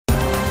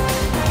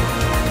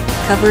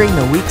covering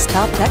the week's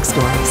top tech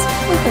stories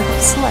with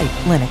a slight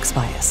Linux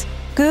bias.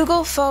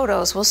 Google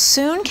Photos will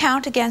soon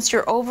count against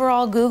your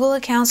overall Google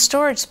account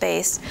storage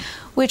space,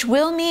 which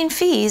will mean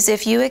fees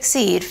if you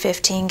exceed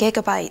 15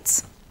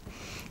 gigabytes.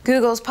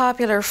 Google's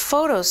popular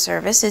Photos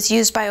service is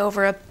used by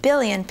over 1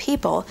 billion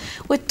people,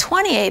 with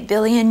 28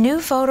 billion new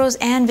photos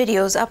and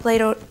videos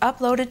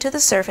uploaded to the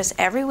service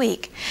every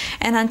week,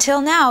 and until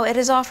now it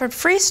has offered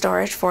free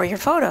storage for your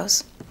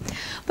photos.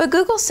 But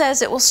Google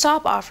says it will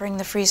stop offering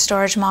the free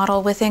storage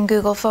model within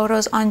Google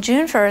Photos on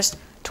June 1st,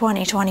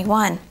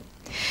 2021.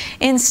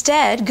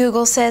 Instead,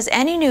 Google says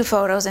any new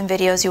photos and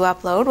videos you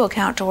upload will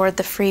count toward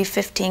the free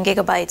 15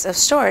 gigabytes of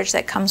storage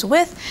that comes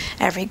with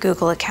every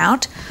Google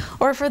account,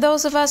 or for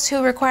those of us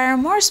who require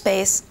more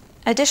space,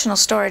 additional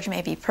storage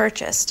may be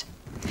purchased.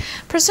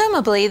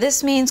 Presumably,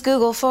 this means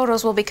Google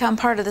Photos will become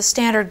part of the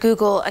standard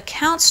Google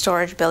account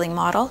storage billing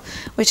model,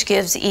 which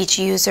gives each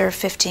user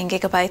 15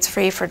 gigabytes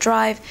free for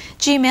Drive,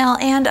 Gmail,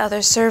 and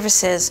other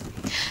services.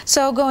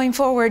 So going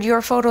forward,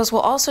 your photos will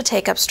also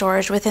take up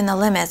storage within the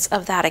limits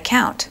of that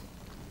account.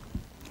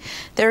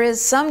 There is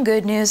some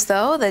good news,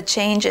 though. The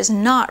change is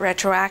not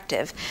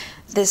retroactive.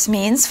 This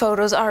means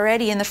photos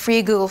already in the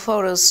free Google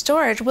Photos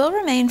storage will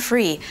remain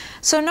free,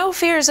 so no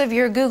fears of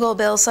your Google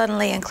bill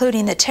suddenly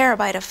including the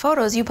terabyte of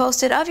photos you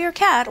posted of your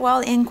cat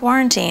while in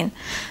quarantine.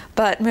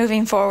 But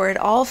moving forward,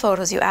 all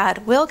photos you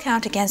add will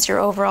count against your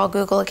overall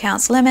Google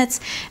account's limits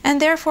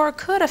and therefore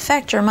could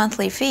affect your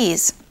monthly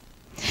fees.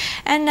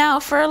 And now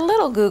for a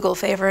little Google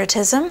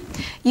favoritism.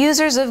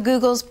 Users of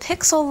Google's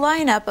Pixel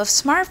lineup of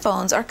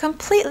smartphones are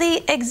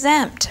completely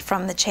exempt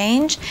from the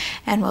change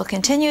and will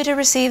continue to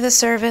receive the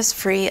service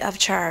free of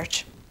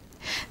charge.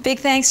 Big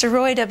thanks to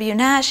Roy W.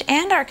 Nash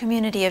and our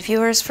community of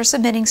viewers for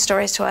submitting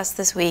stories to us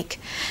this week.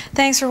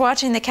 Thanks for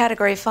watching the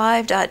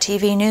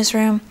Category5.tv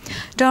newsroom.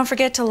 Don't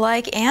forget to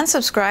like and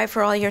subscribe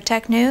for all your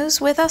tech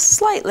news with a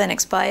slight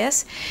Linux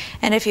bias.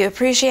 And if you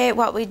appreciate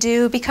what we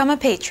do, become a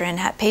patron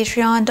at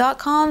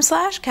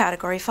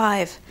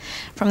patreon.com/Category5.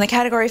 From the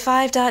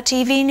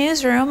Category5.tv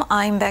newsroom,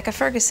 I'm Becca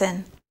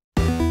Ferguson.